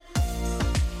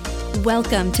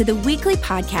Welcome to the weekly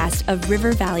podcast of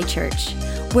River Valley Church.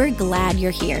 We're glad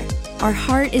you're here. Our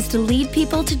heart is to lead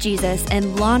people to Jesus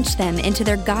and launch them into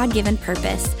their God-given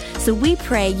purpose. So we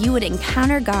pray you would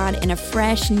encounter God in a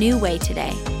fresh, new way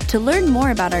today. To learn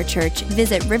more about our church,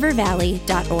 visit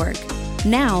rivervalley.org.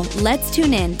 Now, let's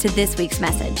tune in to this week's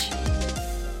message.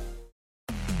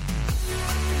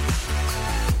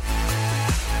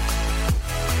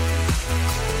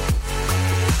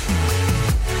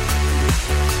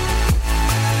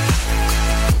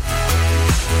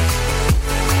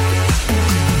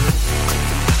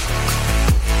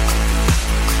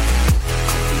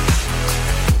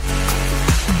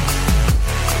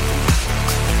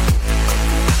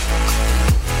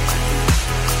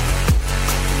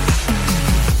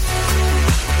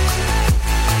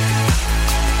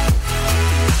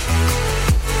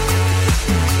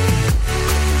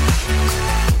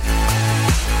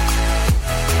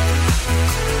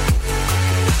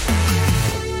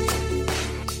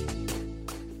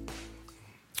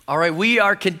 All right, we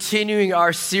are continuing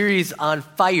our series on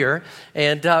fire,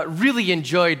 and really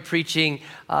enjoyed preaching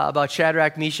about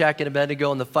Shadrach, Meshach, and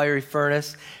Abednego in the fiery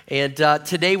furnace. And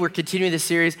today we're continuing the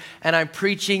series, and I'm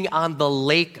preaching on the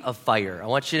lake of fire. I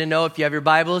want you to know, if you have your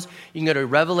Bibles, you can go to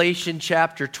Revelation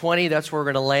chapter 20. That's where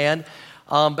we're going to land.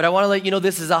 But I want to let you know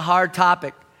this is a hard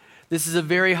topic. This is a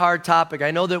very hard topic.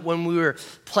 I know that when we were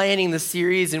planning the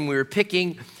series and we were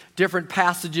picking different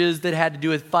passages that had to do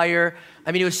with fire,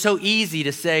 I mean, it was so easy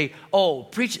to say,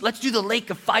 let's do the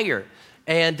lake of fire.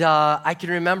 And I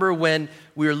can remember when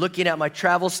we were looking at my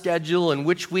travel schedule and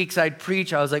which weeks I'd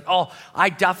preach, I was like, I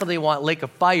definitely want lake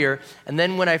of fire. And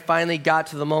then when I finally got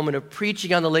to the moment of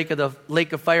preaching on the lake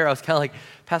of fire, I was kind of like,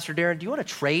 Pastor Darren, do you want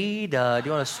to trade? Do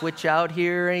you want to switch out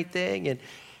here or anything? And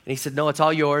he said, no, it's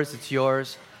all yours. It's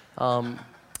yours.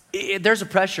 There's a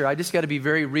pressure. I just got to be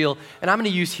very real. And I'm going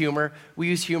to use humor. We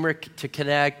use humor to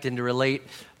connect and to relate.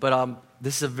 But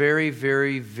this is a very,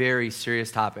 very, very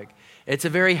serious topic. It's a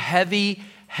very heavy,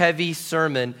 heavy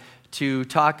sermon to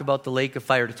talk about the lake of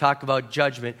fire, to talk about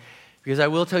judgment. Because I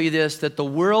will tell you this, that the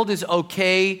world is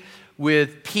okay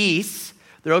with peace.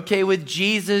 They're okay with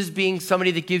Jesus being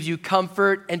somebody that gives you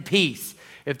comfort and peace.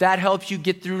 If that helps you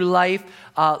get through life,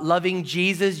 loving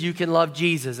Jesus, you can love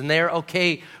Jesus. And they're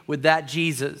okay with that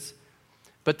Jesus.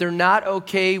 But they're not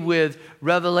okay with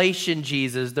Revelation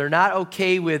Jesus. They're not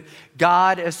okay with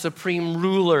God as supreme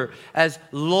ruler, as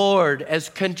Lord, as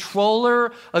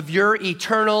controller of your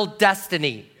eternal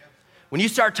destiny. When you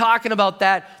start talking about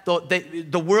that,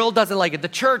 the world doesn't like it. The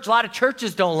church, a lot of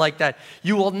churches don't like that.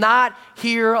 You will not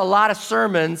hear a lot of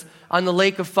sermons on the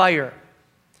lake of fire.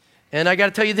 And I got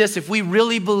to tell you this, if we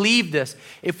really believe this,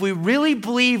 if we really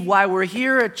believe why we're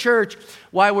here at church,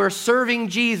 why we're serving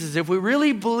Jesus, if we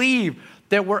really believe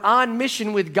that we're on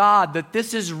mission with God, that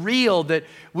this is real, that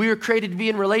we were created to be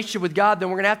in relationship with God, then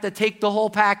we're going to have to take the whole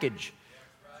package.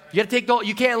 You got to take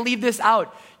you can't leave this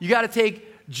out. You got to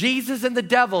take Jesus and the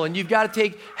devil, and you've got to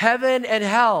take heaven and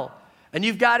hell. And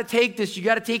you've got to take this. You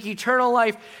got to take eternal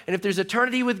life. And if there's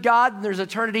eternity with God, then there's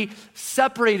eternity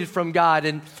separated from God.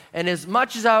 And as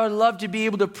much as I would love to be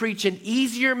able to preach an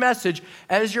easier message,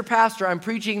 as your pastor, I'm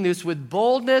preaching this with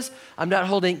boldness. I'm not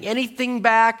holding anything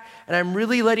back. And I'm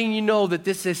really letting you know that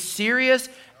this is serious.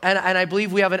 And I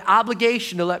believe we have an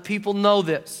obligation to let people know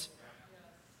this.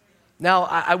 Now,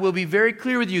 I will be very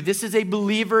clear with you. This is a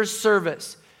believer's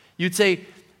service. You'd say,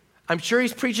 I'm sure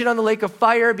he's preaching on the lake of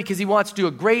fire because he wants to do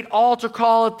a great altar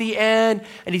call at the end,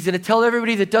 and he's going to tell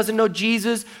everybody that doesn't know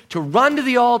Jesus to run to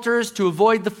the altars to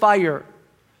avoid the fire.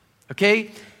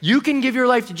 Okay? You can give your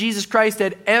life to Jesus Christ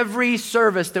at every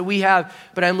service that we have,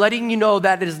 but I'm letting you know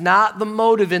that is not the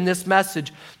motive in this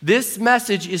message. This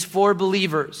message is for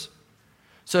believers.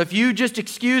 So if you just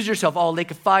excuse yourself,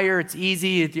 lake of fire, it's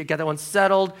easy, you got that one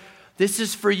settled, this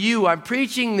is for you. I'm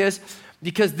preaching this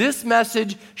because this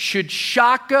message should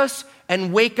shock us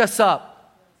and wake us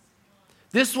up.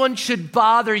 This one should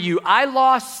bother you. I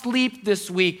lost sleep this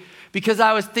week because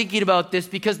I was thinking about this,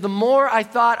 because the more I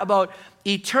thought about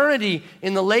eternity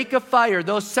in the lake of fire,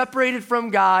 those separated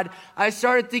from God, I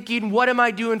started thinking, what am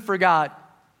I doing for God?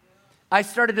 I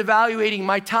started evaluating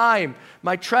my time,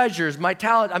 my treasures, my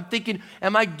talent. I'm thinking,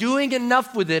 am I doing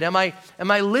enough with it? Am I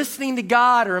listening to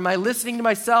God, or am I listening to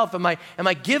myself? Am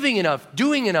I giving enough,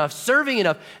 doing enough, serving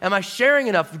enough? Am I sharing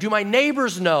enough? Do my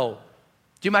neighbors know?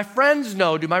 Do my friends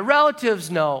know? Do my relatives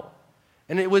know?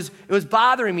 And it was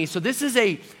bothering me. So this is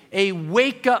a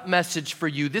wake-up message for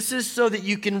you. This is so that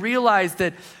you can realize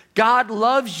that God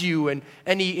loves you and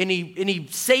he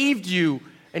saved you,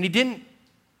 and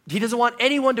He doesn't want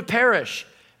anyone to perish.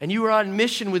 And you are on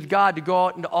mission with God to go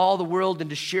out into all the world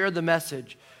and to share the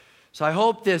message. So I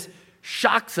hope this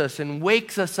shocks us and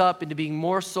wakes us up into being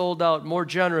more sold out, more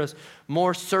generous,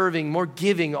 more serving, more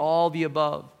giving, all the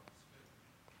above.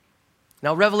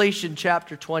 Now, Revelation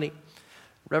chapter 20,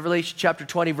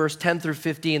 verse 10 through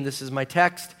 15, this is my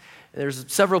text.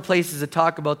 There's several places that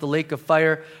talk about the lake of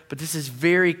fire, but this is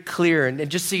very clear. And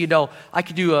just so you know, I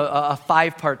could do a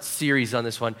 5-part series on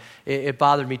this one. It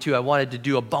bothered me too. I wanted to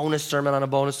do a bonus sermon on a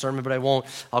bonus sermon, but I won't.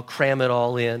 I'll cram it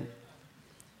all in.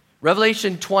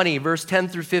 Revelation 20, verse 10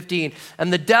 through 15.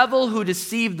 And the devil who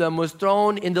deceived them was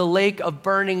thrown into the lake of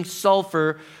burning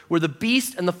sulfur, where the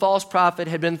beast and the false prophet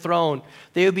had been thrown.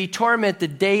 They would be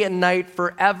tormented day and night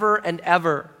forever and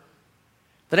ever.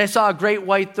 Then I saw a great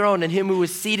white throne and him who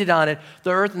was seated on it. The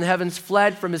earth and the heavens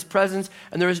fled from his presence,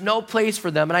 and there was no place for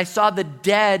them. And I saw the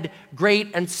dead,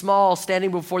 great and small,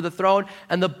 standing before the throne,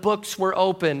 and the books were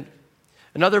opened.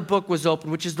 Another book was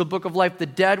opened, which is the book of life. The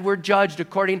dead were judged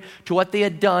according to what they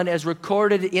had done, as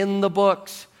recorded in the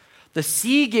books. The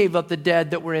sea gave up the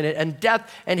dead that were in it, and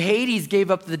death and Hades gave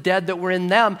up the dead that were in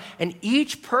them, and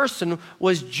each person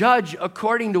was judged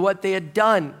according to what they had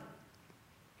done.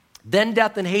 Then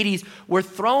death and Hades were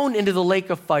thrown into the lake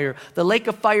of fire. The lake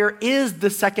of fire is the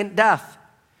second death.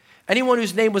 Anyone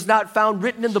whose name was not found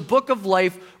written in the book of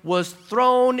life was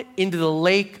thrown into the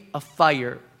lake of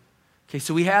fire. Okay,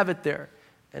 so we have it there.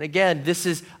 And again, this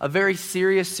is a very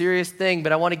serious thing,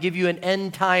 but I want to give you an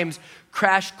end times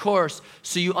crash course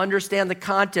so you understand the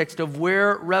context of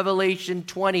where Revelation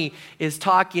 20 is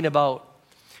talking about.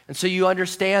 And so you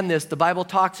understand this. The Bible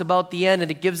talks about the end, and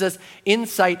it gives us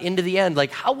insight into the end.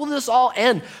 Like, how will this all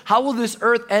end? How will this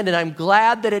earth end? And I'm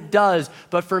glad that it does.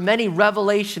 But for many,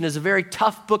 Revelation is a very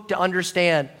tough book to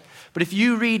understand. But if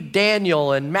you read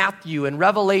Daniel and Matthew and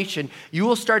Revelation, you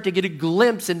will start to get a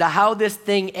glimpse into how this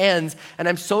thing ends. And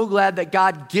I'm so glad that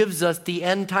God gives us the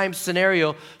end time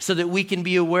scenario so that we can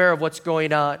be aware of what's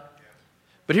going on.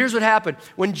 But here's what happened.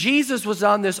 When Jesus was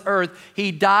on this earth,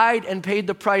 he died and paid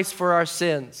the price for our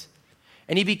sins.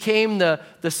 And he became the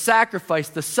sacrifice,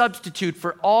 the substitute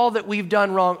for all that we've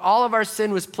done wrong. All of our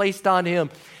sin was placed on him.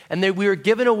 And that we were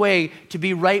given away to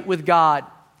be right with God.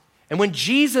 And when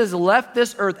Jesus left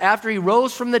this earth, after he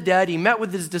rose from the dead, he met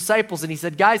with his disciples and he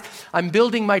said, guys, I'm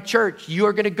building my church. You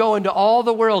are going to go into all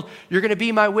the world. You're going to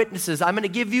be my witnesses. I'm going to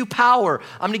give you power.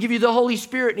 I'm going to give you the Holy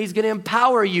Spirit, and he's going to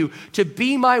empower you to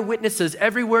be my witnesses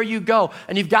everywhere you go.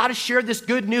 And you've got to share this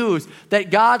good news that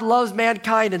God loves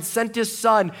mankind and sent his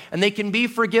son, and they can be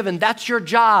forgiven. That's your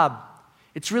job.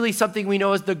 It's really something we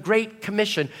know as the Great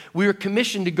Commission. We are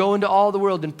commissioned to go into all the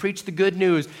world and preach the good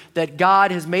news that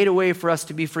God has made a way for us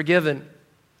to be forgiven.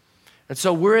 And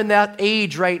so we're in that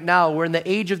age right now. We're in the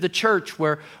age of the church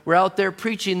where we're out there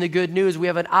preaching the good news. We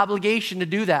have an obligation to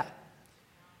do that.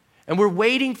 And we're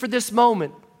waiting for this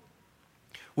moment.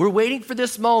 We're waiting for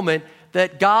this moment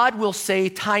that God will say,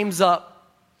 time's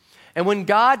up. And when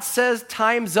God says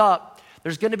time's up,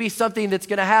 there's going to be something that's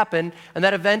going to happen, and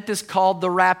that event is called the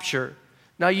rapture.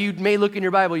 Now, you may look in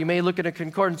your Bible, you may look at a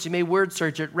concordance, you may word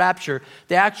search it, rapture.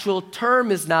 The actual term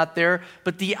is not there,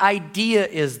 but the idea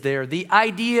is there. The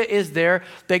idea is there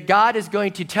that God is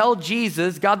going to tell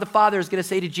Jesus, God the Father is going to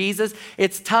say to Jesus,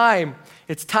 it's time.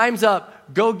 It's time's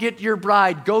up. Go get your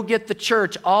bride. Go get the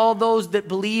church. All those that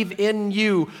believe in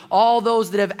you, all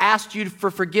those that have asked you for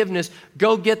forgiveness,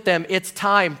 go get them. It's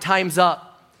time. Time's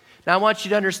up. Now, I want you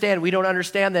to understand, we don't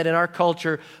understand that in our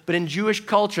culture, but in Jewish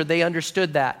culture, they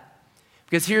understood that.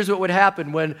 Because here's what would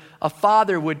happen when a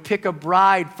father would pick a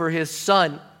bride for his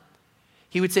son.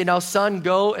 He would say, now son,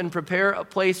 go and prepare a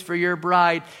place for your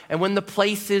bride. And when the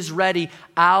place is ready,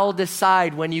 I'll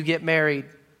decide when you get married.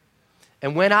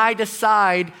 And when I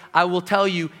decide, I will tell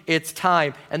you it's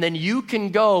time. And then you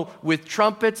can go with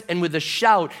trumpets and with a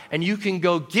shout, and you can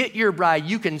go get your bride.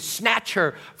 You can snatch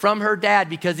her from her dad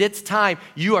because it's time.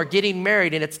 You are getting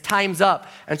married and it's time's up.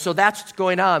 And so that's what's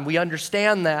going on. We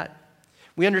understand that.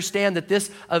 We understand that this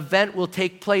event will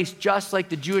take place just like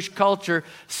the Jewish culture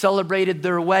celebrated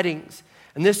their weddings.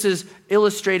 And this is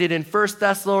illustrated in 1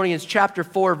 Thessalonians chapter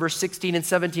 4, verse 16 and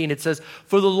 17. It says,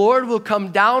 for the Lord will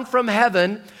come down from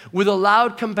heaven with a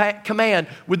loud command,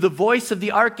 with the voice of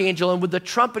the archangel and with the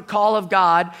trumpet call of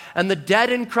God, and the dead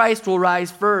in Christ will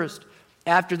rise first.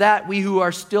 After that, we who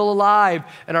are still alive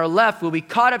and are left will be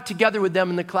caught up together with them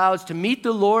in the clouds to meet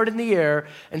the Lord in the air,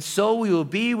 and so we will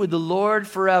be with the Lord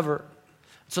forever.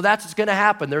 So that's what's going to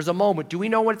happen. There's a moment. Do we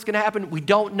know when it's going to happen? We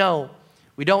don't know.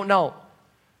 We don't know.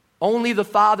 Only the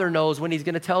Father knows when he's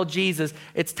going to tell Jesus,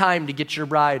 it's time to get your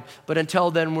bride. But until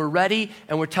then, we're ready,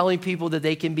 and we're telling people that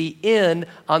they can be in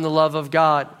on the love of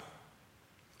God.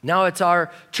 Now it's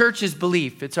our church's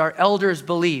belief. It's our elders'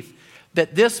 belief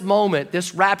that this moment,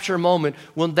 this rapture moment,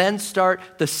 will then start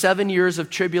the 7 years of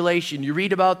tribulation. You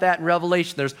read about that in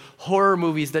Revelation. There's horror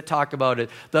movies that talk about it.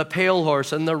 The pale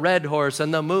horse and the red horse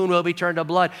and the moon will be turned to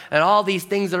blood and all these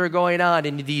things that are going on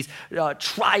and these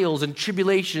trials and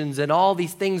tribulations and all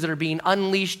these things that are being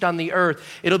unleashed on the earth.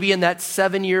 It'll be in that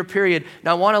 7-year period.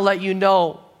 Now, I want to let you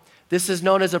know, this is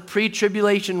known as a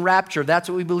pre-tribulation rapture. That's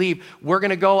what we believe. We're going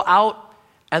to go out,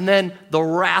 and then the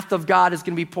wrath of God is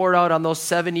going to be poured out on those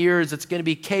 7 years. It's going to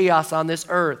be chaos on this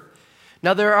earth.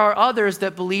 Now, there are others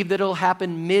that believe that it'll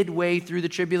happen midway through the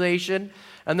tribulation,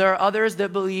 and there are others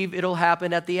that believe it'll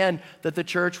happen at the end, that the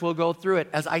church will go through it.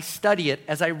 As I study it,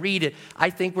 as I read it, I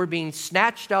think we're being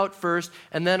snatched out first,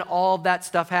 and then all that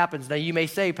stuff happens. Now, you may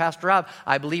say, Pastor Rob,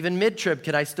 I believe in mid-trib.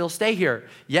 Can I still stay here?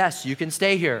 Yes, you can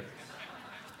stay here.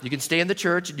 You can stay in the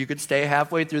church, and you can stay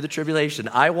halfway through the tribulation.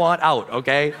 I want out,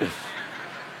 okay?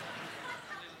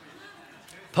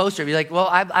 Post-trib, you're like, well,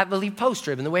 I believe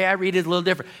post-trib, and the way I read it is a little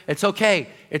different. It's okay.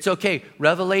 It's okay.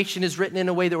 Revelation is written in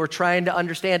a way that we're trying to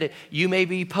understand it. You may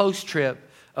be post-trib,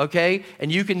 okay? And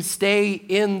you can stay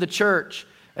in the church.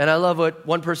 And I love what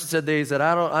one person said. They said,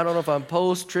 I don't know if I'm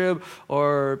post-trib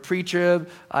or pre-trib.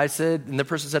 I said, and the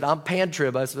person said, I'm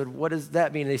pan-trib. I said, what does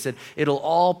that mean? And they said, it'll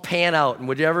all pan out, and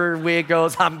whichever way it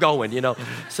goes, I'm going,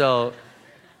 So...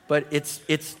 But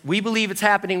we believe it's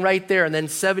happening right there, and then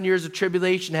 7 years of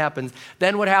tribulation happens.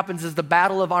 Then what happens is the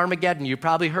Battle of Armageddon. You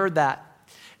probably heard that.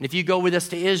 And if you go with us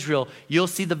to Israel, you'll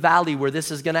see the valley where this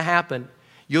is going to happen.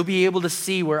 You'll be able to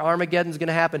see where Armageddon's going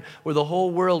to happen, where the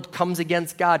whole world comes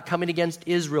against God, coming against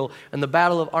Israel, and the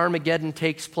Battle of Armageddon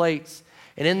takes place.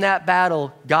 And in that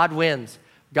battle, God wins.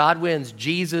 God wins.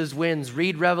 Jesus wins.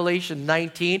 Read Revelation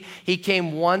 19. He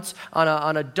came once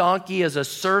on a donkey as a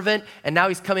servant, and now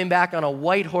he's coming back on a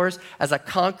white horse as a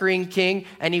conquering king,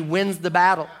 and he wins the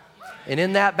battle. And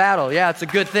in that battle, yeah, it's a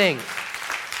good thing.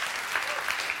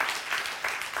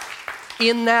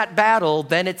 In that battle,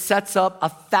 then it sets up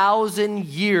 1,000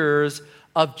 years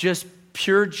of just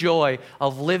pure joy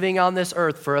of living on this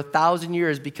earth for 1,000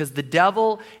 years, because the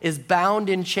devil is bound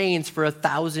in chains for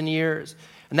 1,000 years.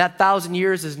 And that 1,000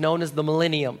 years is known as the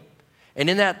millennium. And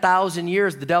in that 1,000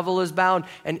 years, the devil is bound.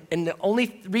 And the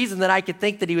only reason that I could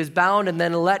think that he was bound and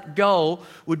then let go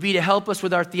would be to help us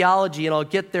with our theology, and I'll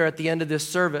get there at the end of this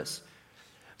service.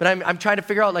 But I'm trying to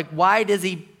figure out, why does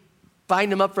he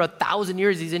bind him up for 1,000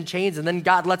 years? He's in chains, and then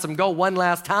God lets him go one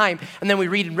last time. And then we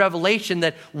read in Revelation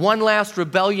that one last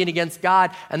rebellion against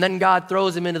God, and then God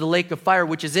throws him into the lake of fire,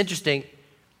 which is interesting.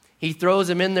 He throws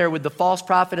him in there with the false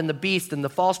prophet and the beast, and the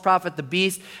false prophet, the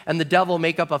beast, and the devil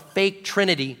make up a fake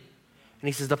trinity. And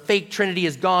he says, the fake trinity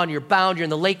is gone. You're bound. You're in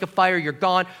the lake of fire. You're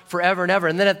gone forever and ever.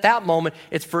 And then at that moment,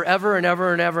 it's forever and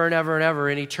ever and ever and ever and ever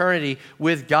in eternity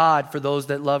with God for those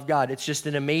that love God. It's just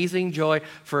an amazing joy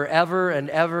forever and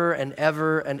ever and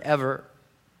ever and ever.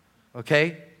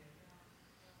 Okay?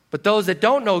 But those that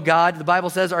don't know God, the Bible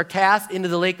says, are cast into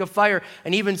the lake of fire.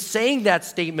 And even saying that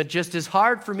statement just is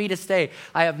hard for me to say.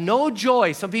 I have no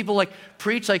joy. Some people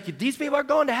preach these people are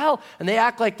going to hell, and they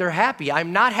act like they're happy.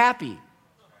 I'm not happy.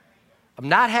 I'm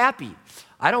not happy.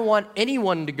 I don't want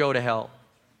anyone to go to hell.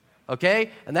 Okay?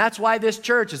 And that's why this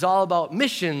church is all about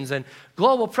missions and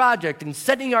global project and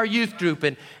setting our youth group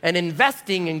and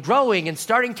investing and growing and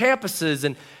starting campuses.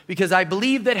 And because I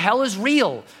believe that hell is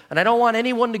real, and I don't want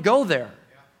anyone to go there.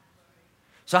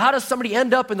 So how does somebody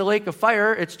end up in the lake of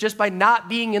fire? It's just by not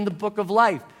being in the book of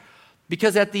life.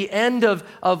 Because at the end of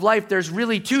life, there's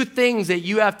really two things that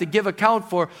you have to give account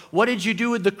for. What did you do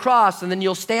with the cross? And then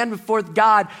you'll stand before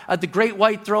God at the great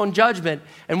white throne judgment.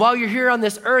 And while you're here on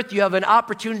this earth, you have an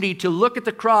opportunity to look at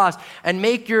the cross and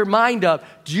make your mind up.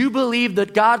 Do you believe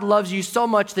that God loves you so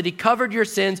much that he covered your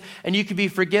sins and you could be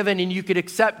forgiven and you could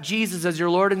accept Jesus as your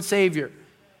Lord and Savior?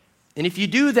 And if you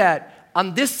do that,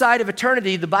 on this side of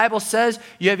eternity, the Bible says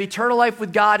you have eternal life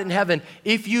with God in heaven.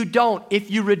 If you don't,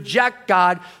 if you reject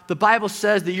God, the Bible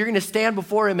says that you're going to stand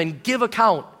before him and give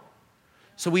account.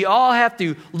 So we all have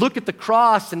to look at the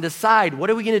cross and decide, what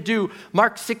are we going to do?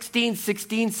 Mark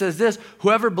 16:16 says this,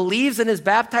 whoever believes and is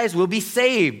baptized will be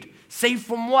saved. Saved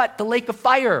from what? The lake of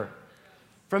fire.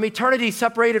 From eternity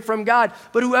separated from God.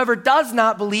 But whoever does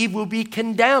not believe will be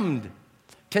condemned.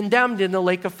 Condemned in the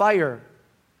lake of fire.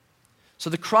 So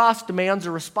the cross demands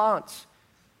a response.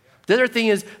 The other thing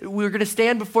is we're going to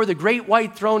stand before the great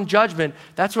white throne judgment.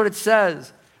 That's what it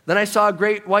says. Then I saw a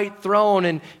great white throne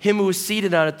and him who was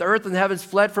seated on it. The earth and the heavens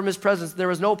fled from his presence. There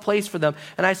was no place for them.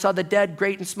 And I saw the dead,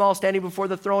 great and small, standing before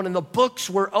the throne, and the books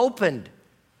were opened.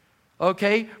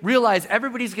 Okay? Realize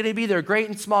everybody's going to be there, great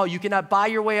and small. You cannot buy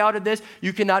your way out of this.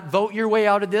 You cannot vote your way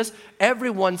out of this.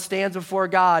 Everyone stands before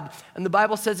God. And the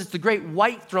Bible says it's the great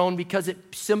white throne because it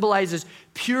symbolizes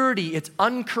purity. It's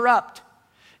uncorrupt.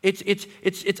 It's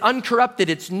uncorrupted.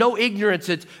 It's no ignorance.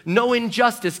 It's no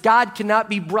injustice. God cannot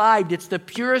be bribed. It's the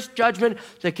purest judgment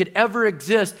that could ever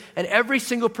exist. And every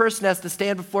single person has to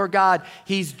stand before God.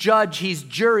 He's judge. He's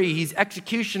jury. He's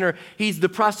executioner. He's the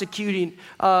prosecuting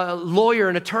lawyer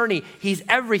and attorney. He's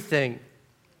everything.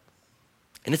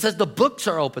 And it says the books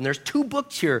are open. There's 2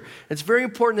 books here. It's very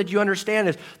important that you understand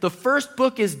this. The first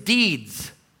book is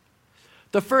deeds.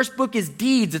 The first book is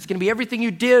deeds. It's going to be everything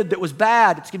you did that was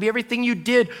bad. It's going to be everything you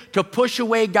did to push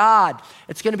away God.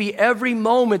 It's going to be every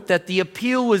moment that the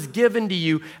appeal was given to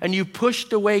you and you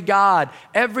pushed away God.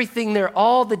 Everything there,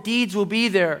 all the deeds will be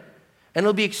there. And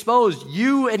it'll be exposed.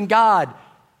 You and God.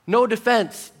 No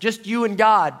defense. Just you and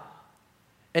God.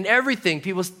 And everything,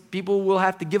 people will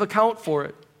have to give account for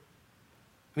it.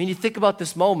 I mean, you think about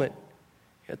this moment.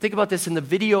 Think about this in the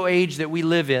video age that we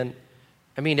live in.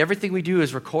 I mean, everything we do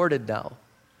is recorded now.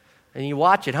 And you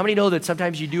watch it. How many know that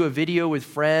sometimes you do a video with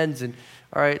friends and,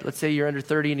 all right, let's say you're under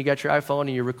 30 and you got your iPhone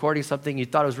and you're recording something, you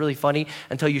thought it was really funny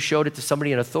until you showed it to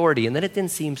somebody in authority, and then it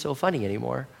didn't seem so funny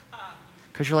anymore.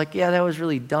 Because you're like, yeah, that was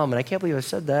really dumb, and I can't believe I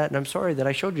said that, and I'm sorry that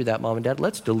I showed you that, Mom and Dad.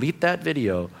 Let's delete that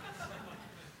video.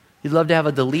 You'd love to have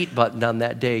a delete button on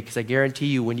that day, because I guarantee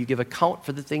you when you give account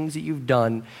for the things that you've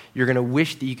done, you're going to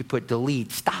wish that you could put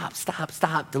delete, stop,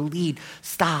 delete,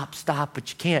 stop, but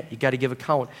you can't. You got to give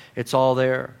account. It's all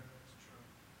there.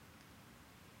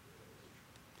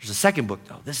 There's a second book,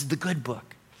 though. This is the good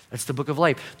book. That's the book of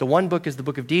life. The one book is the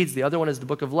book of deeds. The other one is the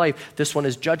book of life. This one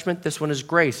is judgment. This one is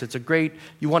grace. It's a great,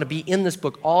 you want to be in this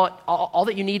book. All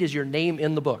that you need is your name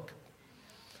in the book.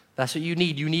 That's what you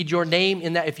need. You need your name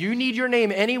in that. If you need your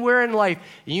name anywhere in life,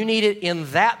 you need it in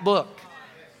that book.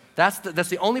 That's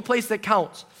the only place that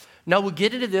counts. Now, we'll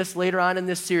get into this later on in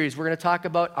this series. We're going to talk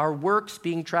about our works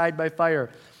being tried by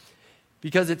fire.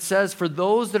 Because it says, for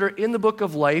those that are in the book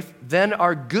of life, then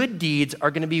our good deeds are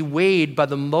going to be weighed by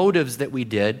the motives that we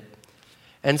did.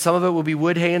 And some of it will be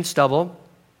wood, hay, and stubble.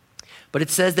 But it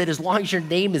says that as long as your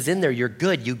name is in there, you're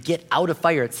good. You get out of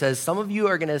fire. It says some of you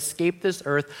are going to escape this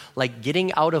earth like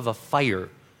getting out of a fire.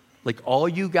 Like all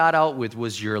you got out with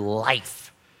was your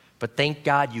life. But thank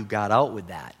God you got out with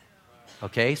that.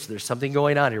 Okay, so there's something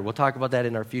going on here. We'll talk about that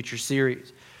in our future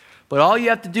series. But all you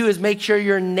have to do is make sure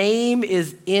your name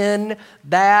is in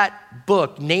that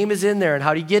book. Name is in there. And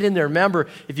how do you get in there? Remember,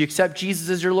 if you accept Jesus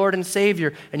as your Lord and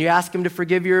Savior and you ask Him to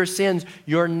forgive your sins,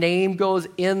 your name goes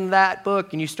in that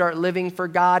book and you start living for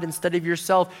God instead of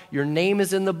yourself. Your name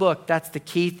is in the book. That's the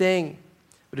key thing.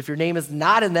 But if your name is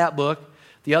not in that book,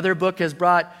 the other book has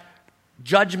brought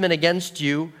judgment against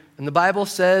you, and the Bible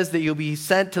says that you'll be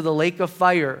sent to the lake of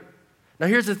fire. Now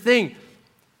here's the thing.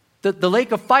 The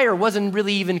lake of fire wasn't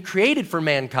really even created for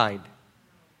mankind.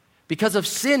 Because of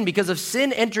sin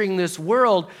entering this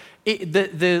world,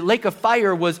 the lake of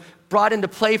fire was brought into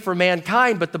play for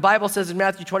mankind. But the Bible says in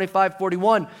Matthew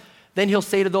 25:41, then He'll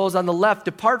say to those on the left,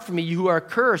 depart from me, you who are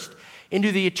cursed,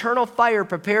 into the eternal fire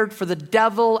prepared for the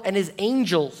devil and his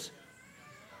angels.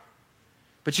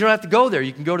 But you don't have to go there.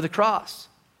 You can go to the cross.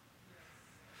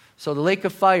 So the lake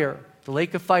of fire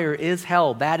is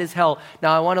hell. That is hell.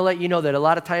 Now, I want to let you know that a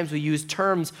lot of times we use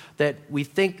terms that we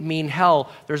think mean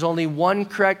hell. There's only one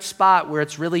correct spot where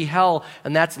it's really hell,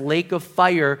 and that's lake of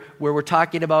fire, where we're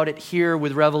talking about it here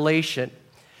with Revelation.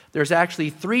 There's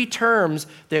actually 3 terms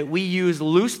that we use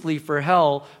loosely for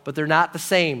hell, but they're not the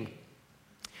same.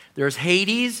 There's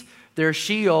Hades, there's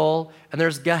Sheol, and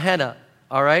there's Gehenna,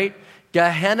 all right?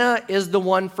 Gehenna is the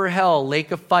one for hell,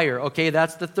 lake of fire. Okay,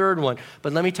 that's the third one.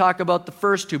 But let me talk about the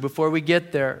first 2 before we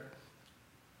get there.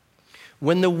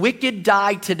 When the wicked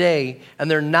die today and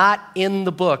they're not in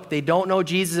the book, they don't know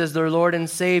Jesus as their Lord and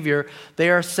Savior, they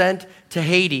are sent to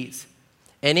Hades.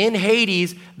 And in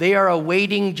Hades, they are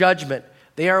awaiting judgment.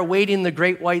 They are awaiting the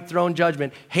great white throne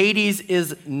judgment. Hades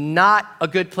is not a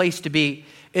good place to be.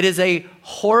 It is a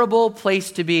horrible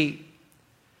place to be.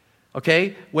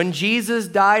 Okay, when Jesus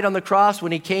died on the cross,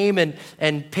 when He came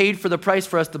and paid for the price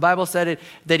for us, the Bible said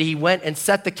that He went and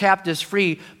set the captives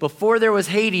free. Before there was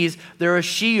Hades, there was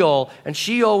Sheol. And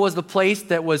Sheol was the place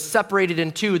that was separated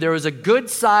in 2. There was a good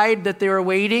side that they were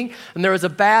waiting, and there was a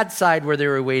bad side where they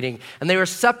were waiting. And they were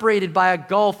separated by a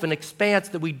gulf, an expanse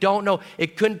that we don't know.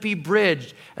 It couldn't be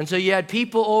bridged. And so you had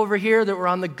people over here that were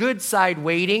on the good side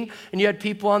waiting, and you had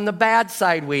people on the bad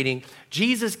side waiting.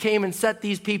 Jesus came and set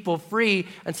these people free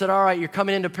and said, all right, you're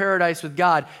coming into paradise with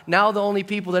God. Now the only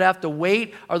people that have to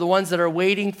wait are the ones that are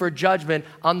waiting for judgment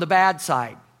on the bad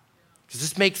side. Does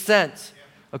this make sense?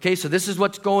 Okay, so this is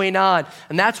what's going on.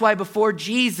 And that's why before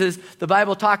Jesus, the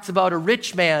Bible talks about a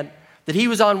rich man, that he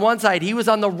was on one side, he was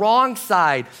on the wrong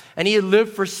side, and he had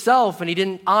lived for self, and he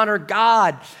didn't honor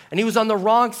God, and he was on the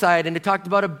wrong side, and it talked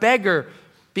about a beggar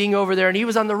being over there, and he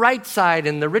was on the right side,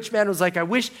 and the rich man was like, I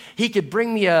wish he could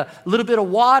bring me a little bit of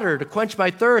water to quench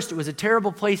my thirst. It was a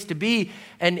terrible place to be,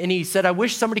 and he said, I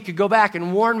wish somebody could go back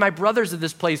and warn my brothers of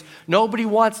this place. Nobody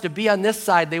wants to be on this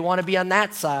side. They want to be on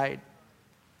that side.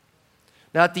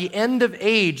 Now, at the end of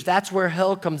age, that's where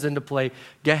hell comes into play.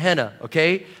 Gehenna,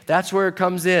 okay? That's where it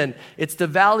comes in. It's the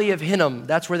Valley of Hinnom.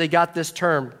 That's where they got this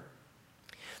term.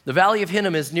 The Valley of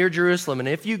Hinnom is near Jerusalem, and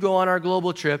if you go on our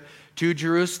global trip to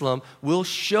Jerusalem, we'll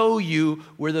show you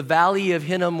where the Valley of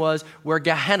Hinnom was, where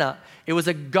Gehenna, it was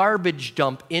a garbage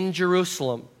dump in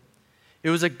Jerusalem. It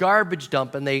was a garbage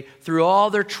dump, and they threw all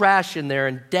their trash in there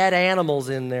and dead animals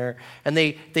in there, and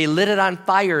they lit it on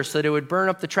fire so that it would burn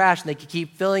up the trash, and they could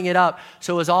keep filling it up.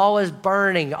 So it was always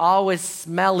burning, always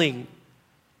smelling,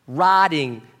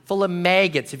 rotting, full of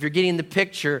maggots, if you're getting the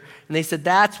picture. And they said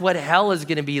that's what hell is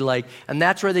going to be like, and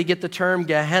that's where they get the term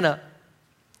Gehenna.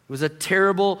 It was a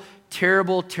terrible,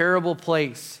 terrible, terrible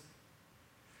place.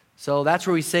 So that's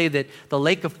where we say that the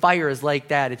lake of fire is like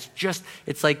that.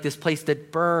 It's like this place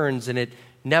that burns and it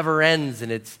never ends,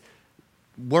 and it's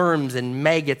worms and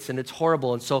maggots, and it's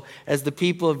horrible. And so as the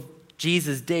people of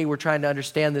Jesus' day were trying to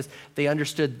understand this, they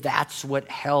understood that's what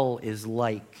hell is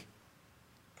like.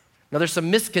 Now there's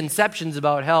some misconceptions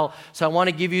about hell, so I want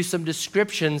to give you some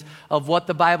descriptions of what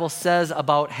the Bible says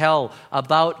about hell,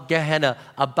 about Gehenna,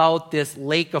 about this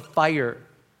lake of fire.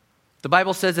 The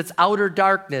Bible says it's outer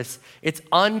darkness, it's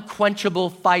unquenchable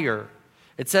fire.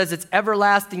 It says it's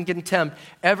everlasting contempt,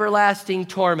 everlasting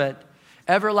torment,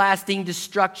 everlasting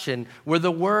destruction, where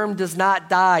the worm does not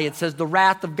die. It says the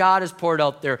wrath of God is poured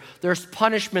out there. There's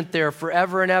punishment there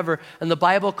forever and ever. And the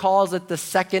Bible calls it the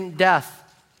second death,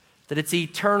 that it's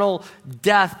eternal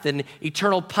death and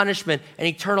eternal punishment and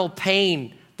eternal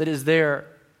pain that is there.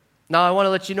 Now, I want to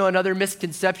let you know another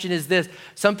misconception is this.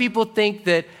 Some people think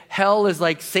that hell is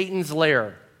like Satan's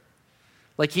lair,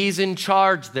 like he's in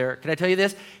charge there. Can I tell you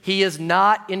this? He is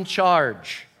not in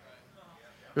charge.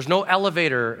 There's no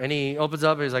elevator, and he opens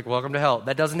up and he's like, welcome to hell.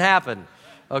 That doesn't happen,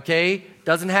 okay?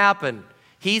 Doesn't happen.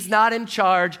 He's not in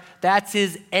charge. That's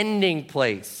his ending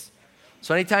place.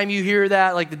 So anytime you hear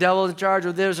that, like the devil is in charge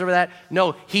or this or that,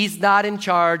 no, he's not in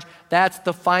charge. That's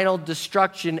the final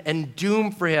destruction and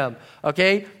doom for him,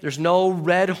 okay? There's no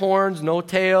red horns, no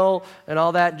tail, and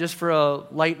all that. Just for a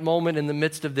light moment in the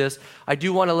midst of this, I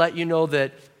do want to let you know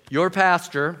that your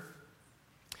pastor,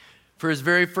 for his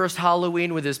very first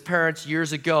Halloween with his parents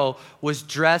years ago, was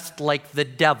dressed like the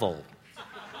devil.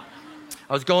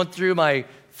 I was going through my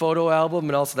photo album,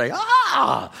 and also like,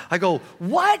 I go,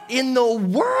 what in the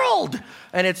world?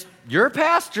 And it's your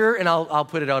pastor, and I'll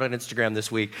put it out on Instagram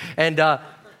this week. And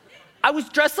I was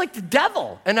dressed like the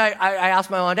devil. And I asked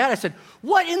my mom and dad, I said,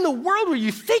 what in the world were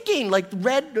you thinking? Like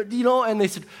red, you know? And they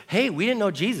said, hey, we didn't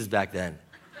know Jesus back then.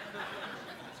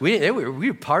 We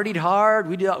partied hard.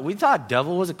 We thought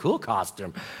devil was a cool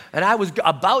costume. And I was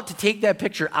about to take that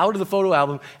picture out of the photo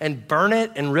album and burn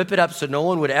it and rip it up so no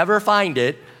one would ever find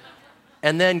it.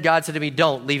 And then God said to me,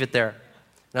 don't, leave it there.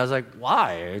 And I was like,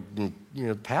 why? You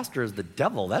know, pastor is the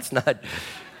devil. That's not.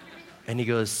 And he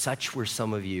goes, such were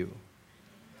some of you.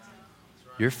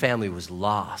 Your family was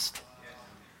lost.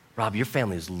 Rob, your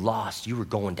family was lost. You were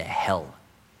going to hell.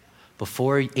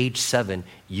 Before age 7,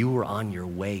 you were on your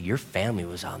way. Your family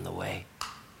was on the way.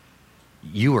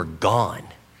 You were gone.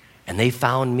 And they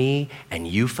found me, and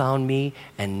you found me,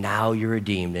 and now you're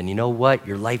redeemed. And you know what?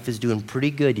 Your life is doing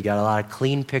pretty good. You got a lot of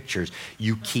clean pictures.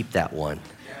 You keep that one.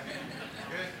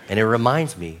 And it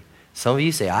reminds me, some of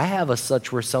you say, I have a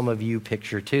such were some of you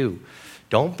picture too.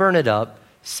 Don't burn it up.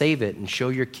 Save it and show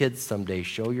your kids someday.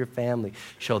 Show your family.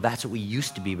 Show that's what we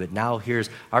used to be, but now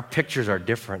our pictures are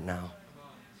different now.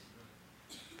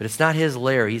 But it's not his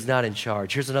lair. He's not in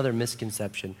charge. Here's another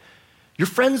misconception. Your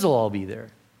friends will all be there.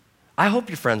 I hope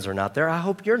your friends are not there. I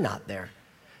hope you're not there.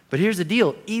 But here's the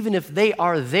deal. Even if they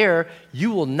are there,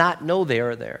 you will not know they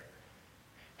are there.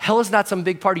 Hell is not some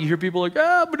big party. You hear people like,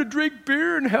 I'm going to drink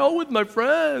beer in hell with my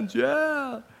friends.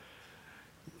 Yeah.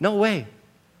 No way. You're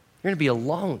going to be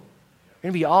alone. You're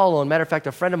going to be all alone. Matter of fact,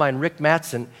 a friend of mine, Rick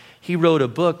Mattson, he wrote a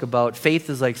book about faith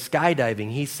is like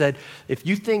skydiving. He said, if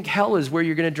you think hell is where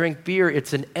you're going to drink beer,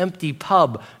 it's an empty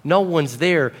pub. No one's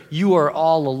there. You are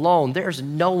all alone. There's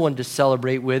no one to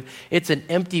celebrate with. It's an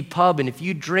empty pub, and if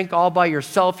you drink all by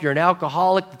yourself, you're an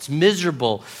alcoholic. It's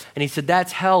miserable. And he said,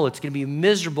 that's hell. It's going to be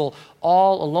miserable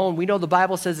all alone. We know the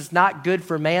Bible says it's not good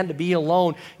for man to be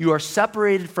alone. You are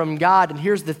separated from God, and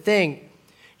here's the thing.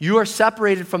 You are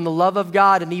separated from the love of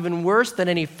God, and even worse than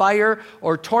any fire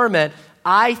or torment,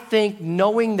 I think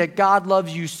knowing that God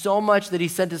loves you so much that he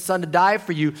sent his son to die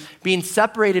for you, being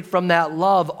separated from that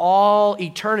love all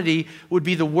eternity would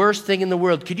be the worst thing in the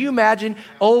world. Could you imagine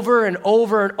over and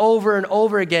over and over and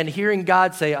over again hearing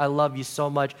God say, I love you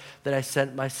so much that I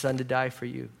sent my son to die for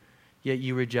you, yet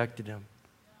you rejected him?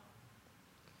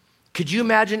 Could you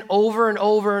imagine over and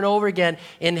over and over again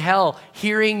in hell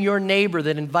hearing your neighbor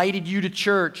that invited you to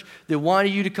church, that wanted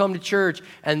you to come to church,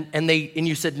 and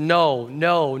you said no,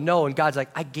 no, no, and God's like,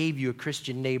 I gave you a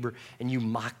Christian neighbor and you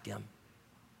mocked him.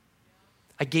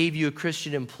 I gave you a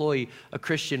Christian employee, a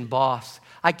Christian boss.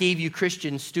 I gave you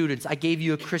Christian students. I gave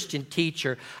you a Christian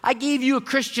teacher. I gave you a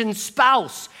Christian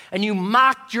spouse, and you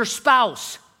mocked your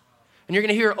spouse. And you're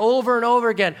going to hear over and over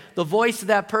again the voice of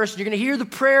that person. You're going to hear the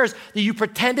prayers that you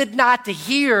pretended not to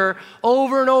hear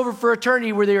over and over for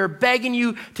eternity, where they are begging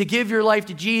you to give your life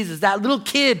to Jesus. That little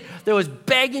kid that was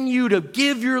begging you to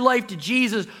give your life to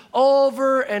Jesus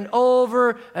over and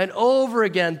over and over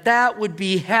again. That would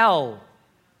be hell.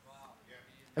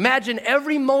 Imagine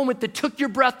every moment that took your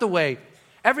breath away.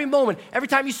 Every moment, every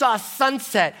time you saw a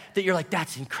sunset that you're like,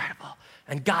 that's incredible.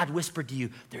 And God whispered to you,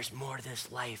 there's more to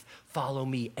this life. Follow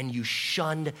me. And you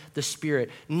shunned the Spirit.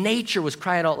 Nature was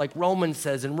crying out, like Romans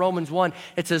says. In Romans 1,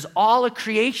 it says all of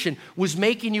creation was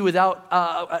making you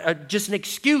without just an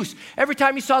excuse. Every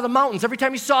time you saw the mountains, every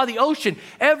time you saw the ocean,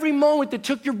 every moment that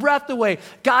took your breath away,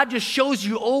 God just shows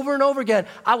you over and over again,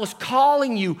 I was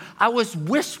calling you. I was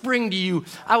whispering to you.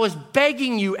 I was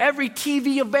begging you. Every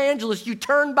TV evangelist you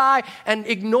turned by and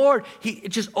ignored,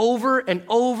 just over and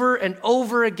over and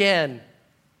over again.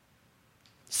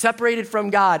 Separated from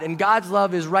God. And God's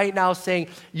love is right now saying,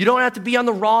 you don't have to be on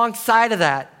the wrong side of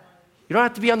that. You don't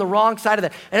have to be on the wrong side of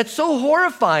that. And it's so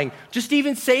horrifying, just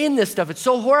even saying this stuff. It's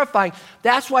so horrifying.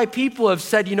 That's why people have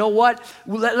said, you know what?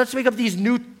 Let's make up these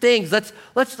new things.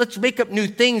 Let's make up new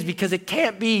things, because it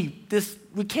can't be this.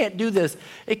 We can't do this.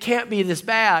 It can't be this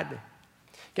bad.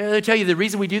 Can I tell you, the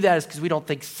reason we do that is because we don't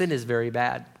think sin is very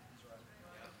bad.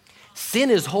 Sin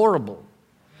is horrible.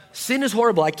 Sin is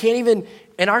horrible. I can't even,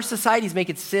 and our society's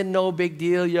making sin no big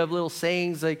deal. You have little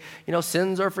sayings like,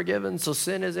 sins are forgiven, so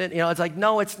sin isn't. It's like,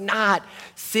 no, it's not.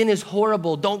 Sin is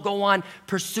horrible. Don't go on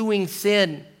pursuing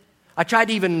sin. I tried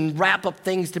to even wrap up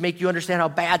things to make you understand how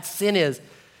bad sin is.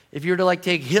 If you were to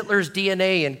take Hitler's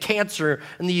DNA and cancer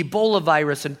and the Ebola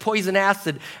virus and poison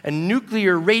acid and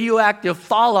nuclear radioactive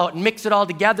fallout and mix it all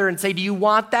together and say, do you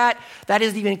want that? That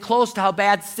isn't even close to how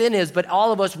bad sin is, but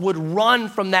all of us would run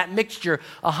from that mixture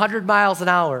 100 miles an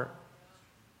hour.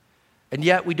 And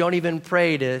yet we don't even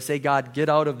pray to say, God, get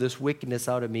out of this wickedness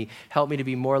out of me. Help me to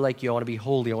be more like you. I want to be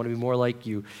holy. I want to be more like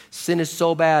you. Sin is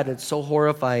so bad and it's so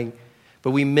horrifying.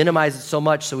 But we minimize it so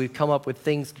much, so we've come up with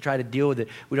things to try to deal with it.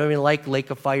 We don't even like lake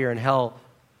of fire and hell.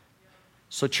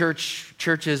 So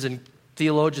churches and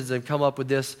theologians have come up with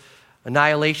this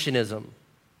annihilationism.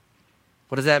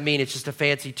 What does that mean? It's just a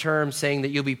fancy term saying that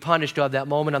you'll be punished to have that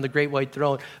moment on the great white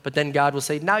throne, but then God will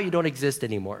say, now you don't exist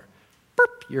anymore.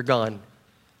 Burp, you're gone.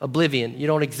 Oblivion, you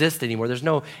don't exist anymore. There's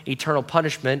no eternal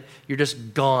punishment. You're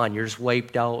just gone. You're just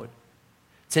wiped out.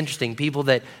 It's interesting. People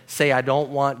that say, I don't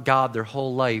want God their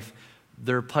whole life,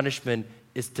 their punishment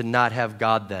is to not have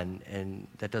God then, and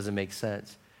that doesn't make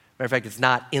sense. Matter of fact, it's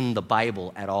not in the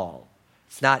Bible at all.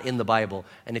 It's not in the Bible.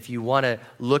 And if you want to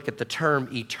look at the term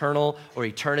eternal or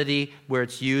eternity, where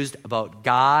it's used about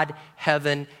God,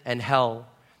 heaven, and hell,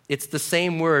 it's the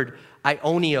same word,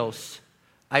 aionios.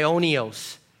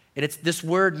 Aionios. And this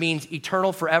word means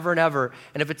eternal forever and ever.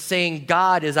 And if it's saying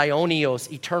God is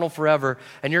aionios, eternal forever,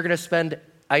 and you're going to spend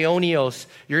aionios,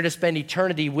 you're going to spend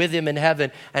eternity with him in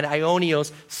heaven, and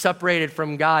aionios separated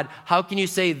from God. How can you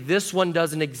say this one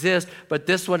doesn't exist, but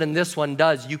this one and this one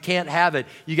does? You can't have it.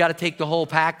 You got to take the whole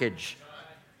package.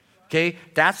 Okay?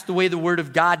 That's the way the Word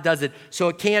of God does it. So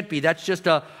it can't be. That's just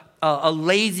a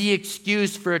lazy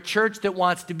excuse for a church that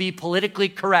wants to be politically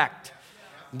correct.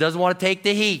 Doesn't want to take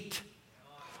the heat.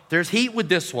 There's heat with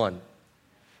this one.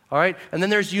 All right? And then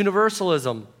there's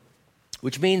universalism,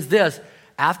 which means this.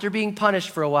 After being punished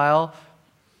for a while,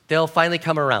 they'll finally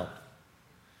come around.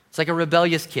 It's like a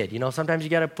rebellious kid. Sometimes you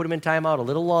got to put them in timeout a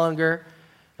little longer.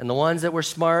 And the ones that were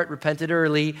smart repented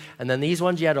early. And then these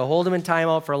ones, you had to hold them in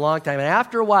timeout for a long time. And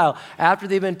after a while, after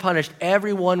they've been punished,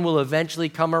 everyone will eventually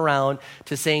come around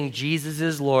to saying Jesus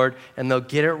is Lord. And they'll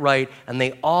get it right. And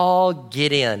they all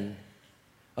get in.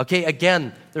 Okay,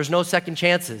 again, there's no second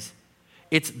chances.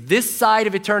 It's this side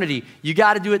of eternity. You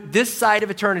got to do it this side of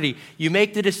eternity. You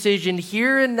make the decision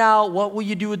here and now, what will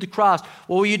you do with the cross?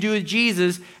 What will you do with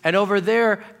Jesus? And over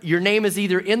there, your name is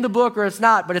either in the book or it's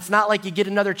not, but it's not like you get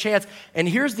another chance. And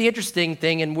here's the interesting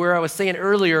thing, and where I was saying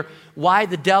earlier, why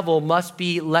the devil must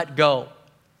be let go.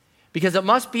 Because it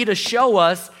must be to show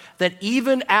us that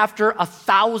even after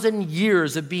 1,000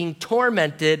 years of being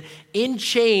tormented in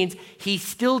chains, he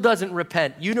still doesn't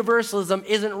repent. Universalism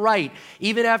isn't right.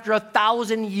 Even after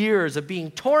 1,000 years of being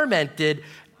tormented,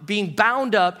 being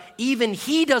bound up, even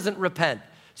he doesn't repent.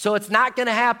 So it's not going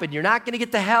to happen. You're not going to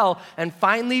get to hell and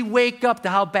finally wake up to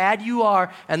how bad you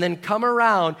are and then come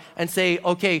around and say,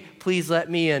 okay, please let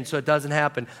me in, so it doesn't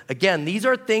happen. Again, these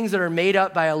are things that are made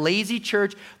up by a lazy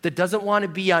church that doesn't want to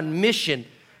be on mission,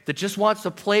 that just wants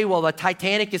to play while the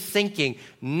Titanic is sinking.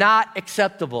 Not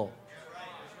acceptable.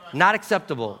 Not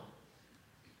acceptable.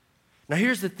 Now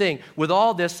here's the thing. With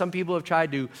all this, some people have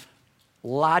tried to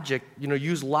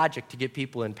use logic to get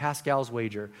people in. Pascal's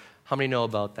wager. How many know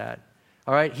about that?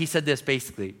 All right, he said this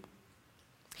basically.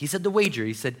 He said the wager.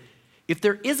 He said, if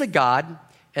there is a God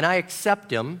and I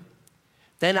accept him,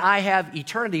 then I have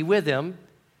eternity with him.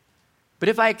 But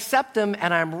if I accept him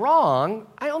and I'm wrong,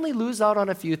 I only lose out on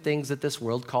a few things that this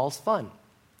world calls fun.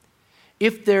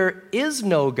 If there is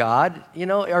no God,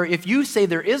 or if you say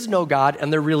there is no God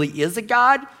and there really is a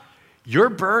God, you're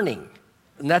burning.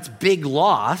 And that's big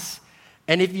loss.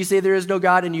 And if you say there is no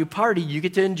God and you party, you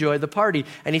get to enjoy the party.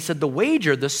 And he said the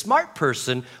wager, the smart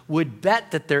person would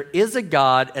bet that there is a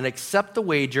God and accept the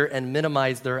wager and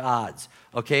minimize their odds.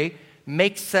 Okay?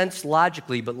 Makes sense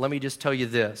logically, but let me just tell you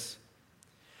this.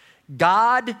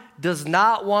 God does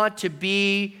not want to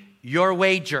be your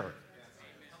wager.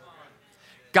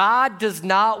 God does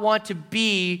not want to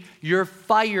be your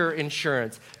fire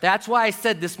insurance. That's why I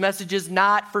said this message is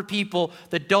not for people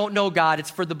that don't know God. It's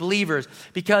for the believers.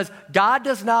 Because God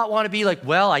does not want to be like,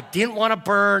 well, I didn't want to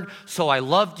burn, so I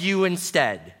loved you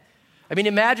instead. I mean,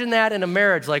 imagine that in a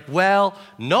marriage. Like, well,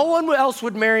 no one else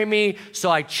would marry me,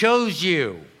 so I chose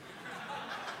you.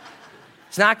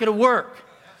 It's not going to work.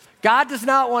 God does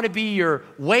not want to be your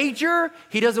wager.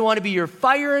 He doesn't want to be your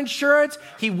fire insurance.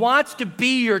 He wants to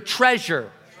be your treasure.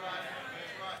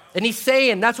 And he's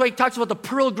saying, that's why he talks about the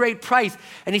pearl of great price.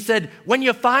 And he said, when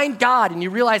you find God and you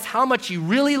realize how much he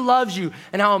really loves you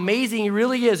and how amazing he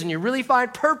really is, and you really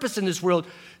find purpose in this world,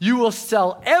 you will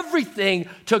sell everything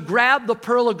to grab the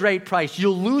pearl of great price.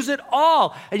 You'll lose it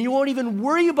all. And you won't even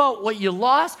worry about what you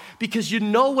lost because you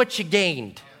know what you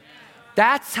gained.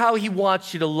 That's how he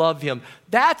wants you to love him.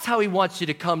 That's how he wants you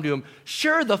to come to him.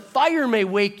 Sure, the fire may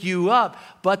wake you up,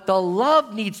 but the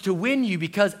love needs to win you,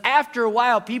 because after a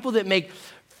while, people that make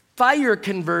fire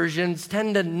conversions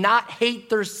tend to not hate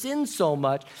their sin so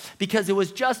much because it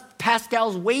was just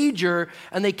Pascal's wager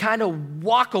and they kind of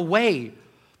walk away.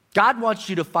 God wants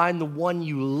you to find the one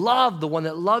you love, the one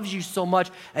that loves you so much,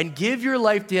 and give your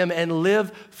life to him and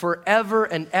live forever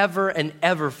and ever and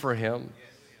ever for him.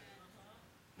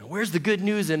 Now, where's the good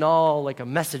news in all like a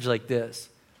message like this?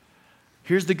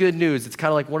 Here's the good news. It's kind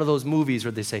of like one of those movies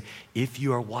where they say, if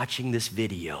you are watching this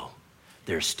video,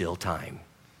 there's still time.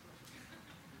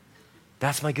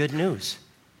 That's my good news.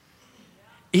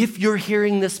 If you're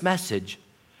hearing this message,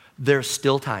 there's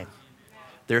still time.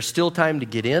 There's still time to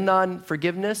get in on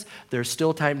forgiveness. There's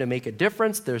still time to make a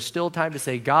difference. There's still time to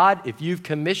say, God, if you've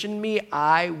commissioned me,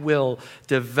 I will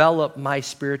develop my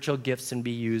spiritual gifts and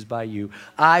be used by you.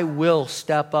 I will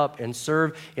step up and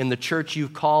serve in the church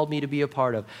you've called me to be a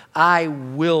part of. I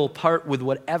will part with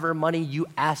whatever money you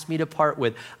ask me to part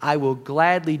with. I will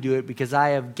gladly do it because I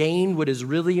have gained what is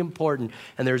really important.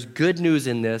 And there's good news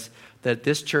in this, that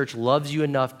this church loves you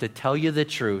enough to tell you the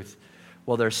truth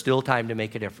while there's still time to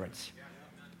make a difference.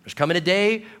 There's coming a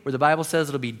day where the Bible says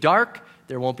it'll be dark.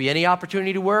 There won't be any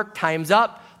opportunity to work. Time's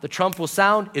up. The trump will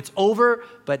sound. It's over.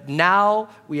 But now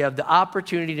we have the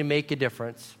opportunity to make a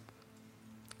difference.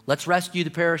 Let's rescue the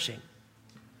perishing.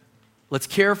 Let's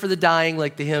care for the dying,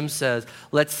 like the hymn says.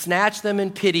 Let's snatch them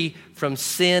in pity from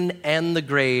sin and the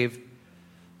grave,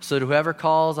 so that whoever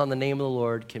calls on the name of the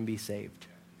Lord can be saved.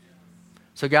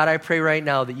 So God, I pray right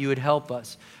now that you would help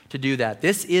us to do that.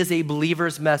 This is a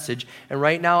believer's message, and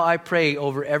right now I pray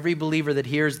over every believer that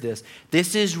hears this.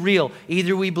 This is real.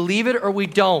 Either we believe it or we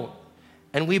don't,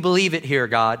 and we believe it here,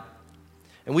 God.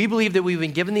 And we believe that we've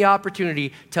been given the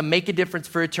opportunity to make a difference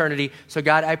for eternity. So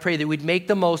God, I pray that we'd make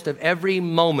the most of every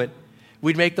moment.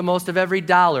 We'd make the most of every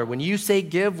dollar. When you say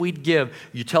give, we'd give.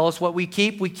 You tell us what we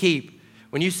keep, we keep.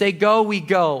 When you say go, we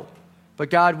go. But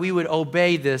God, we would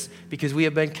obey this because we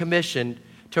have been commissioned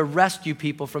to rescue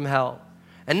people from hell.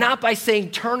 And not by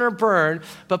saying turn or burn,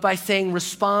 but by saying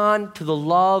respond to the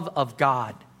love of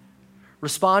God.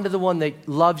 Respond to the one that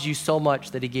loves you so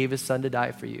much that he gave his son to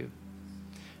die for you.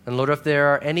 And Lord, if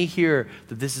there are any here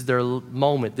that this is their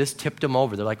moment, this tipped them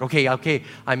over. They're like, okay,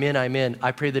 I'm in.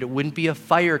 I pray that it wouldn't be a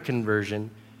fire conversion,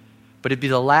 but it'd be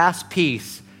the last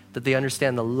piece that they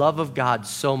understand the love of God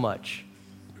so much,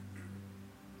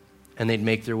 and they'd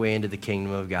make their way into the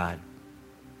kingdom of God.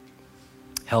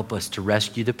 Help us to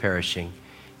rescue the perishing.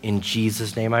 In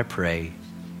Jesus' name I pray,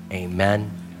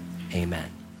 amen,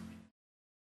 amen.